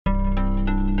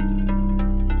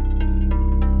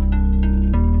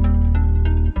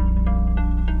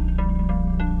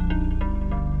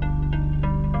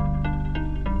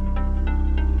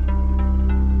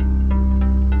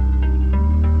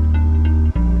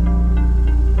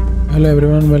Hello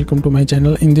everyone, welcome to my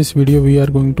channel. In this video we are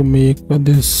going to make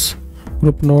this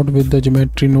group node with the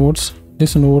geometry nodes.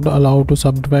 This node allow to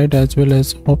subdivide as well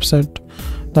as offset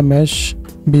the mesh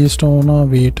based on a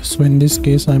weight. So in this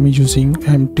case I am using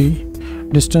empty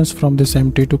distance from this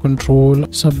empty to control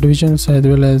subdivisions as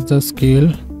well as the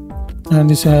scale, and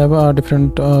this have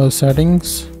different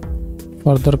settings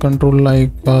further control like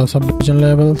subdivision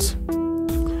levels.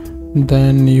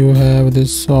 Then you have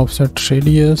this offset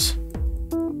radius,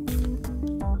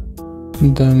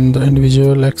 then the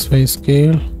individual XY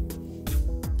scale,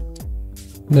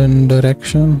 then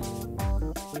direction,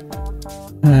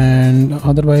 and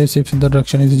otherwise if the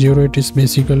direction is 0 it is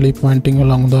basically pointing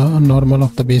along the normal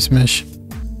of the base mesh.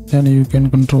 Then you can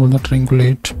control the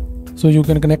triangulate. So you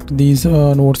can connect these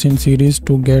nodes in series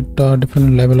to get a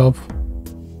different level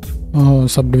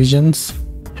of subdivisions.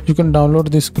 You can download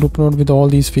this group node with all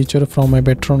these features from my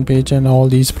Patreon page and all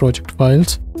these project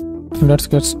files. So let's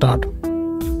get started.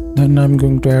 Then I'm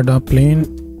going to add a plane.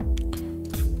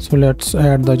 So let's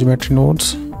add the geometry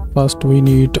nodes. First we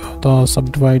need the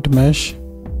subdivide mesh.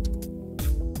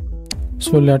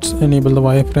 So let's enable the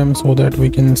wireframe so that we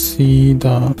can see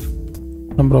the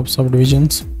number of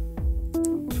subdivisions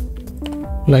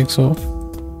like so.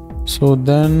 So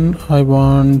then I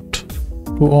want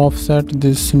to offset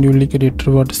this newly created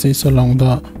vertices along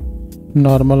the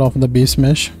normal of the base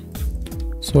mesh.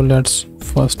 So let's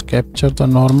first capture the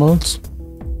normals,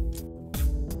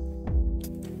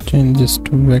 change this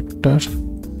to vector.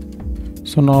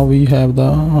 So now we have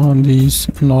the these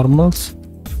normals.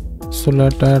 So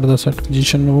let's add the set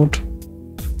position node,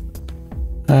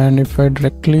 and if I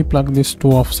directly plug this to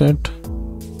offset,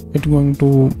 it's going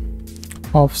to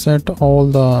offset all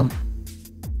the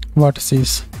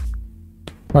vertices,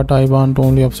 but I want to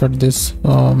only offset this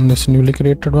this newly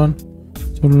created one.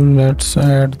 So let's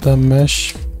add the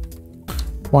mesh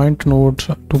point node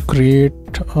to create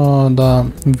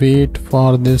the weight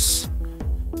for this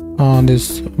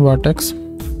this vertex.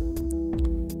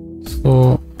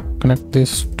 So connect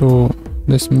this to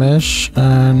this mesh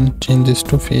and change this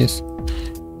to face.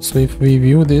 So if we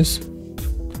view this,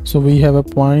 so we have a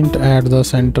point at the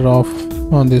center of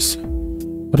this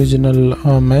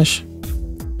original mesh.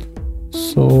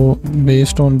 So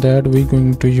based on that we're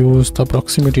going to use the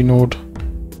proximity node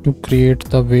to create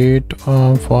the weight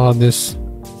for this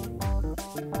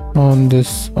on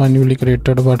this newly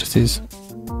created vertices.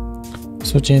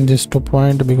 So change this to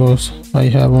point because I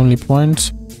have only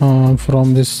points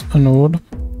from this node,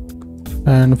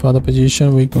 and for the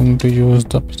position we're going to use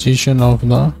the position of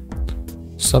the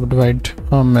subdivide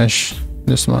mesh,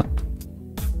 this one.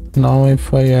 Now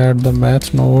if I add the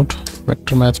math node,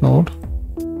 vector math node,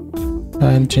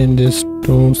 and change this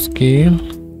to scale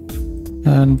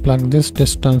and plug this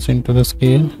distance into the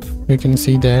scale, we can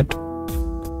see that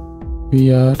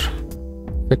we are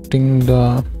affecting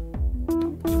the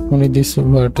only these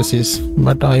vertices,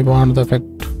 but I want the effect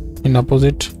in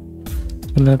opposite.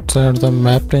 So let's add the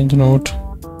map range node,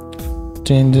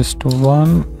 change this to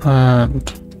 1 and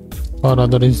for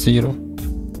other is 0.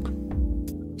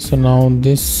 So now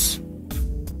this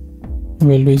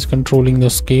value is controlling the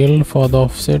scale for the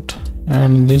offset,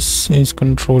 and this is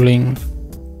controlling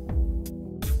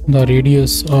the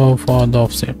radius for the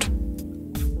offset.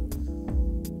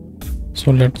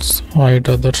 So let's hide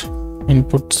other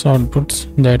inputs, outputs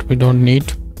that we don't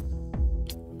need.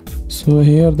 So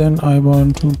here then I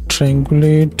want to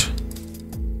triangulate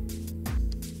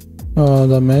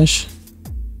the mesh.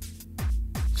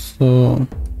 So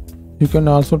you can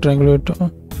also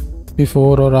triangulate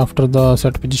before or after the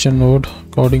set position node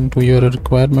according to your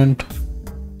requirement.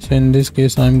 So in this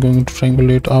case I'm going to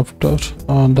triangulate after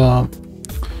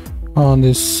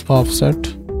this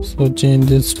offset. So change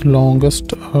this to longest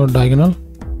diagonal.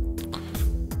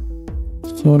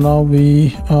 So now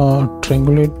we are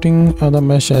triangulating the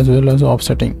mesh as well as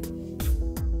offsetting.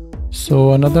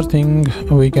 So another thing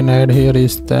we can add here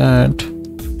is that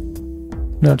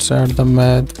let's add the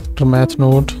math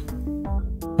node,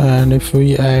 and if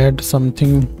we add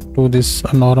something to this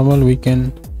normal we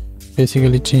can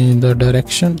basically change the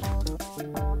direction.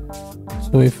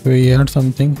 So if we add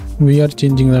something, we are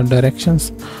changing the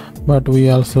directions, but we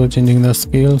also changing the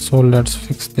scale. So let's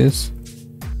fix this,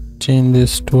 change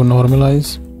this to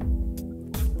normalize.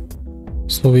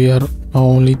 So we are now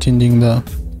only changing the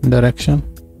direction.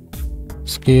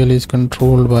 Scale is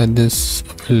controlled by this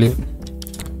value,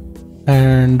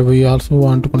 and we also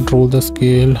want to control the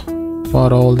scale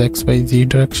for all the XYZ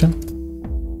direction.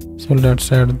 So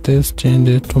let's add this, change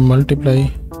it to multiply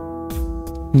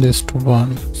this to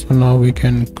 1. So now we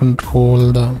can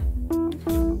control the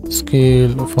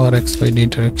scale for XYZ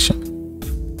direction.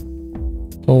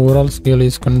 overall scale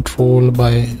is controlled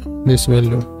by this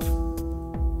value.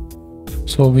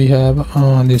 So we have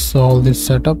all this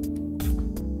setup.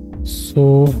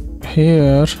 So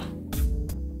here,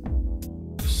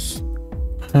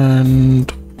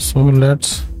 and so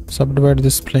let's subdivide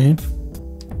this plane.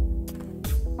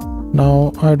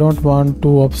 Now I don't want to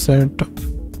offset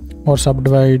or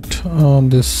subdivide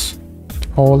this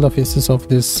all the faces of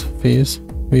this face.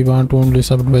 We want to only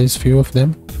subdivide few of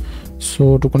them.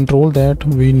 So to control that,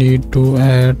 we need to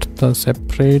add the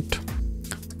separate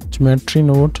geometry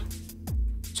node.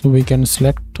 So we can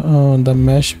select the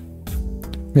mesh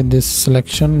with this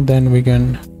selection, then we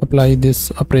can apply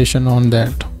this operation on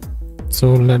that.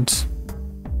 So let's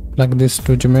plug this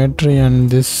to geometry and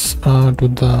this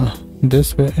to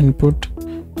this input,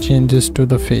 change this to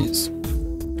the face.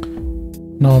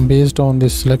 Now based on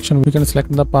this selection, we can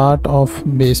select the part of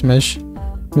base mesh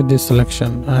with this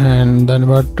selection, and the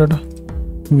inverted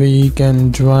we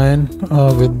can join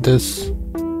with this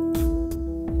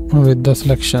with the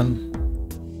selection.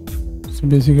 So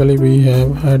basically we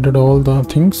have added all the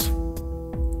things.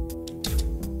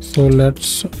 So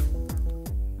let's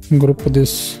group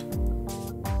this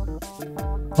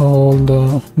all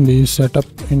these setup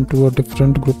into a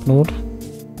different group node.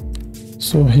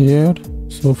 So here,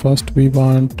 so first we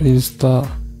want is the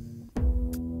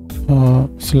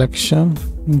selection,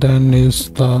 then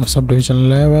is the subdivision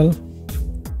level.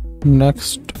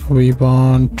 Next we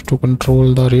want to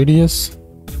control the radius,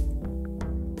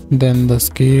 then the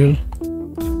scale,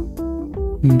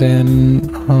 then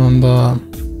on the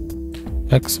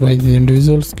XY the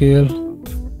individual scale,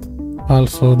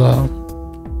 also the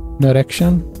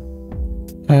direction,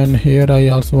 and here I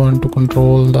also want to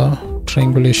control the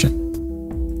triangulation.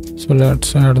 So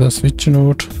let's add the switch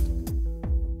node.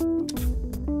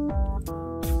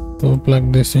 So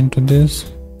plug this into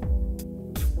this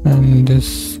and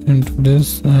this into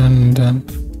this, and then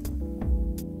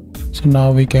so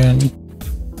now we can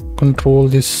control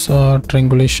this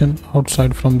triangulation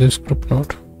outside from this group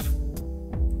node.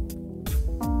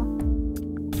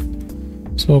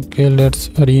 So okay, let's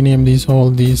rename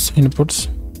all these inputs.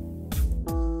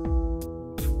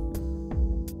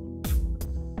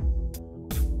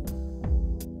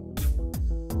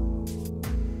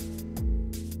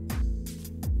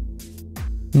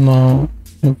 Now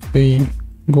if we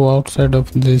go outside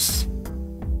of this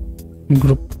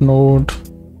group node,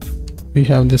 we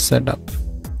have this setup.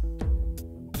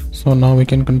 So now we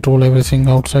can control everything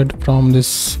outside from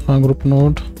this group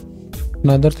node.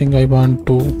 Another thing I want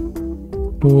to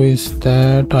do is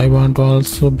that I want to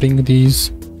also bring these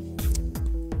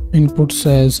inputs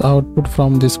as output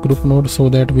from this group node, so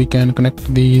that we can connect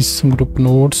these group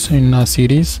nodes in a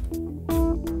series.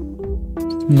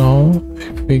 Now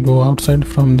if we go outside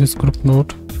from this group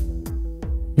node,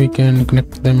 we can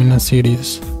connect them in a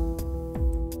series.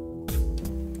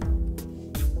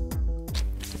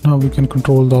 Now we can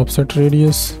control the offset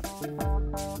radius.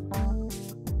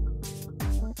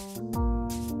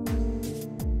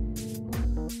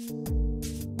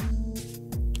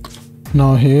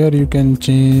 Now here you can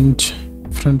change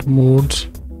different modes,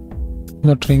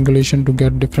 the triangulation, to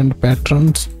get different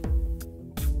patterns.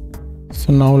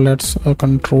 So now let's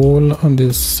control on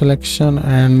this selection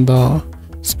and the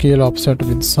scale offset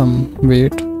with some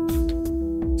weight.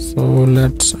 So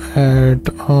let's add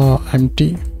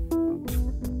empty,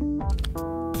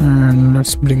 and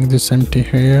let's bring this empty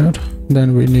here.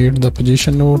 Then we need the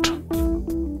position node,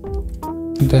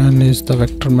 then is the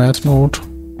vector math node,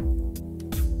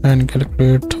 and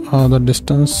calculate the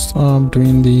distance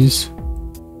between these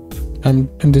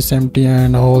this empty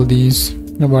and all these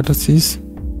vertices.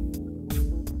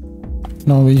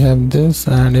 Now we have this,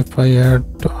 and if I add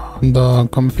the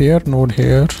compare node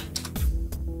here,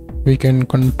 we can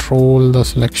control the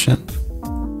selection.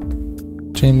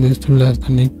 Change this to less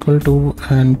than equal to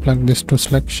and plug this to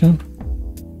selection.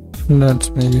 Let's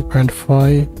maybe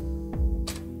 0.5.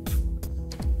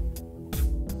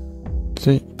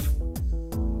 See,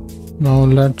 now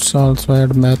let's also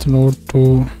add math node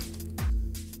to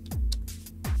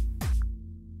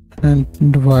and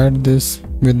divide this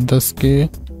with the scale,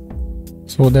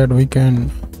 so that we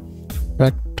can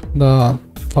affect the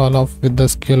fall off with the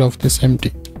scale of this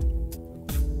empty.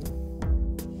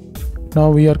 Now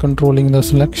we are controlling the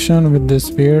selection with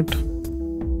this weight.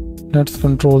 Let's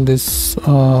control this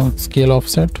scale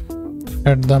offset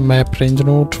at the map range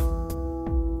node.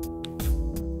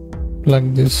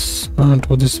 Plug this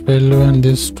to this value and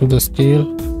this to the scale,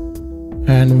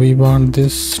 and we want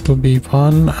this to be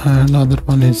 1 and other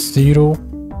one is 0.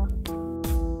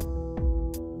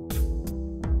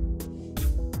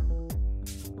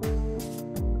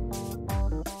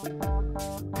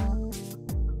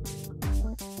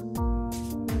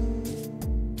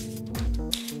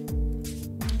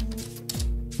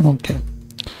 Okay,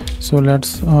 so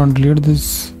let's delete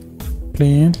this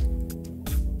plane.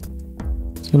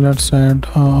 So let's add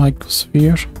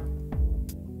icosphere,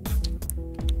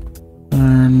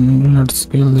 and let's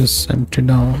scale this empty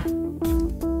down.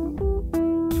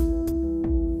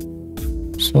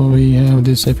 So we have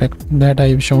this effect that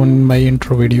I've shown in my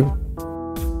intro video.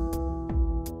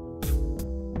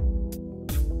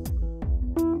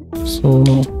 So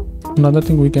another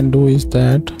thing we can do is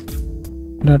that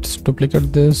let's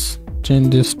duplicate this,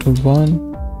 change this to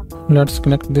 1. Let's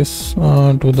connect this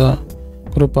to the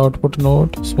group output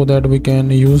node so that we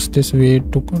can use this way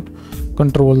to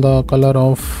control the color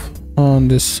of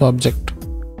this object.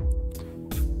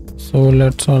 So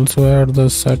let's also add the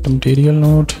set material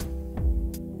node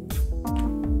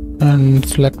and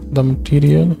select the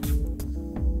material,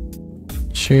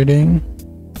 shading,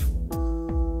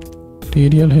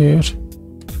 material here.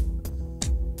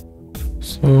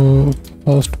 So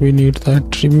first we need the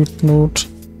attribute node,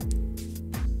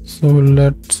 so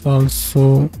let's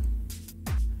also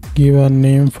give a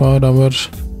name for our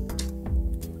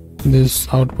this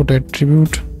output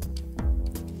attribute.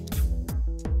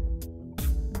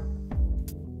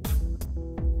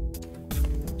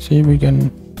 See, we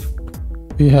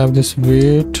have this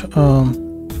weight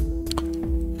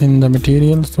in the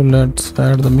material, so let's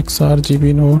add the mix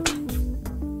RGB node,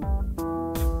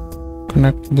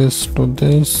 connect this to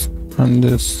this and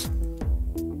this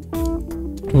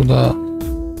to the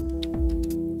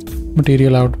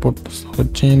material output. So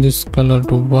change this color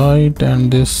to white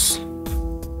and this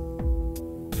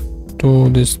to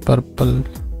this purple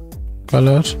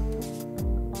color,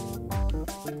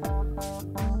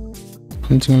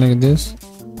 something like this,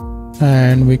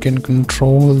 and we can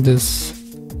control this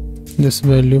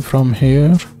value from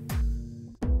here.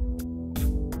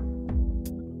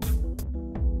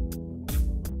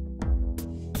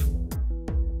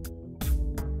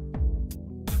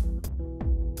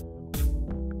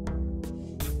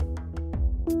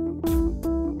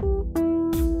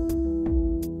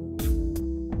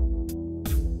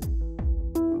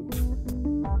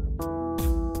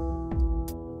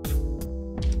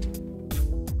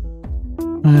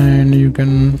 And you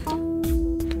can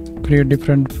create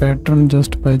different pattern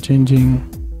just by changing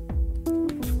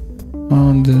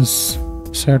on this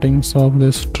settings of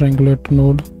this triangulate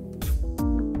node.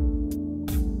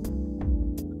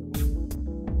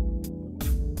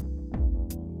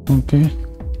 Okay,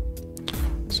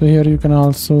 so here you can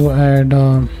also add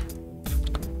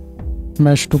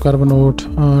mesh to curve node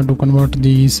to convert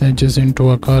these edges into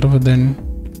a curve, then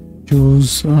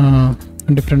use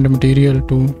different material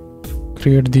to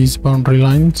create these boundary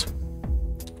lines.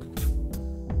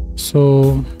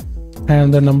 So,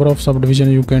 and the number of subdivision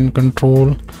you can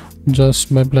control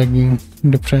just by plugging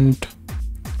different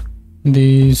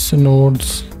these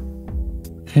nodes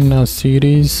in a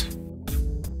series.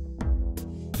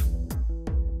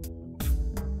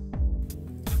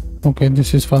 Okay,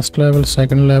 this is first level,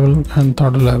 second level and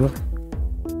third level.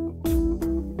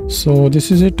 So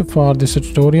this is it for this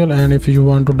tutorial, and if you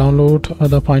want to download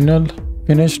the final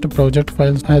finished project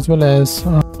files as well as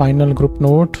final group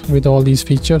node with all these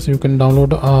features, you can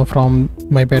download from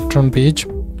my Patreon page.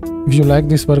 If you like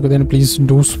this work, then please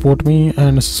do support me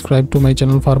and subscribe to my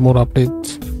channel for more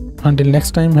updates. Until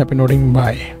next time, happy noding,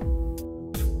 bye.